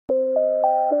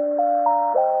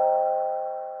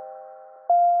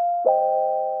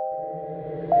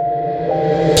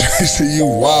Jaycee, you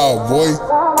wild, boy.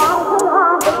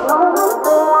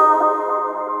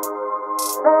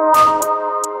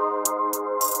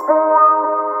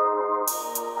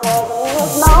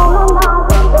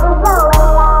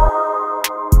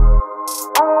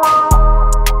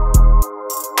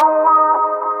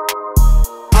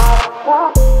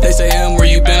 They say, where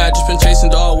you been? I just been chasing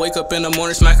dog. Wake up in the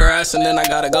morning, smack her ass, and then I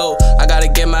gotta go. I gotta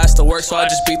get my ass to work, so I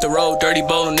just beat the road. Dirty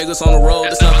bowl, niggas on the road,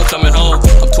 that's never coming home.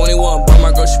 I'm 21, brought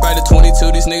my grocery bag to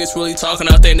 22. These niggas really talking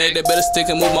out their neck, they better stick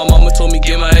and move. My mama told me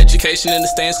get my education and to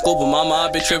stay in school, but mama,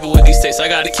 I been tripping with these states, I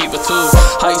gotta keep it too.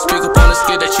 How you speak up on a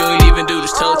skit that you ain't even do?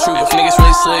 Just tell the truth. If niggas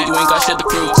really slid, you ain't got shit to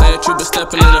prove. Saying the truth, but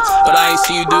stepping in it, but I ain't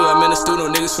see you do. I'm in the studio,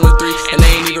 niggas from the 3, and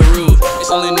they ain't even rude.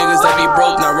 It's only niggas that be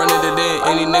broke, not running it in.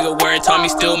 Any nigga wearing Tommy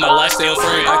still, my life stay on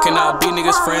frame. I cannot be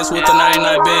niggas friends with the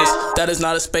 99 Benz. That is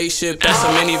not a spaceship, that's a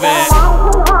minivan.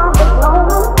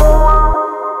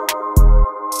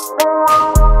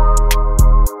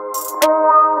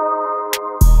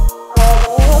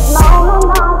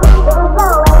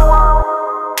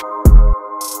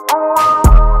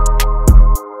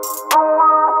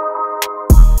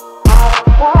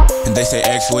 They say,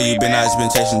 X, where you been? I just been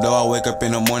chasing dough. I wake up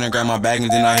in the morning, grab my bag, and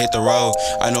then I hit the road.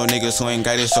 I know niggas who ain't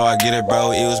got it, so I get it,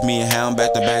 bro. It was me and Hound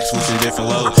back to back, switching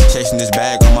different loads. Chasing this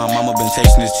bag on my mama, been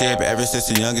chasing this chip. Ever since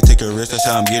the youngest, take a risk, that's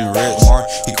how I'm getting rich. More,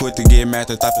 he quit to get mad,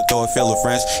 the type to throw a fellow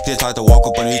friends. He just tried to walk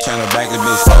up on me, trying to back the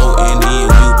bitch. O-N-E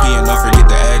and U-P, and don't forget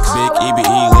the X. Big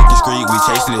E-B-E, Lincoln Street, we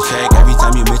chasing the check. Every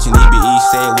time you mention E-B-E,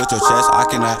 say it with your chest. I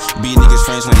cannot be niggas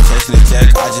friends when they chasing the check.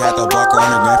 I just had to block her on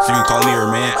her gram, she can call me her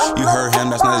man. You heard him,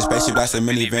 that's not a spaceship, that's a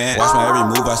minivan. Watch my every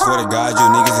move, I swear to God, you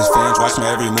niggas is fans. Watch my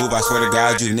every move, I swear to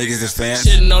God, you niggas is fans.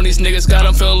 Shitting on these niggas, got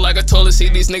them feeling like a toilet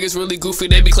seat. These niggas really goofy,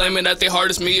 they be claiming that they hard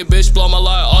as me. A bitch blow my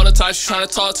lie all the time, she trying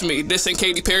to talk to me. This ain't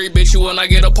Katy Perry, bitch, you will not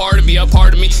get a part of me. A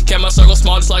part of me, kept my circle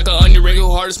small just like an onion ring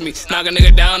who hard as me. Knock a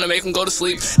nigga down and make him go to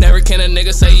sleep. Never can a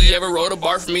nigga say he ever wrote a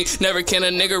bar for me. Never can a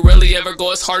nigga really ever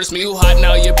go as hard as me. Who hot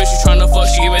now, yeah bitch, you trying to fuck,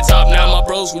 she give it top now. My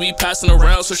bros will be passing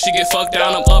around, so she get fucked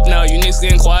down. I'm up now, you niggas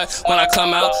getting quiet when I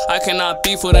come out. I cannot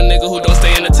beef with a nigga who don't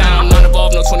stay in the town. I'm not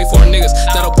involved, no 24 niggas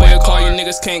that'll play a car. You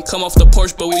niggas can't come off the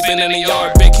porch, but we been in the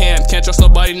yard. Big hand, can't trust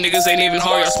nobody, niggas ain't even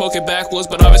hard. Y'all smoking backwoods,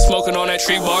 but I been smoking on that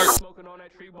tree bark.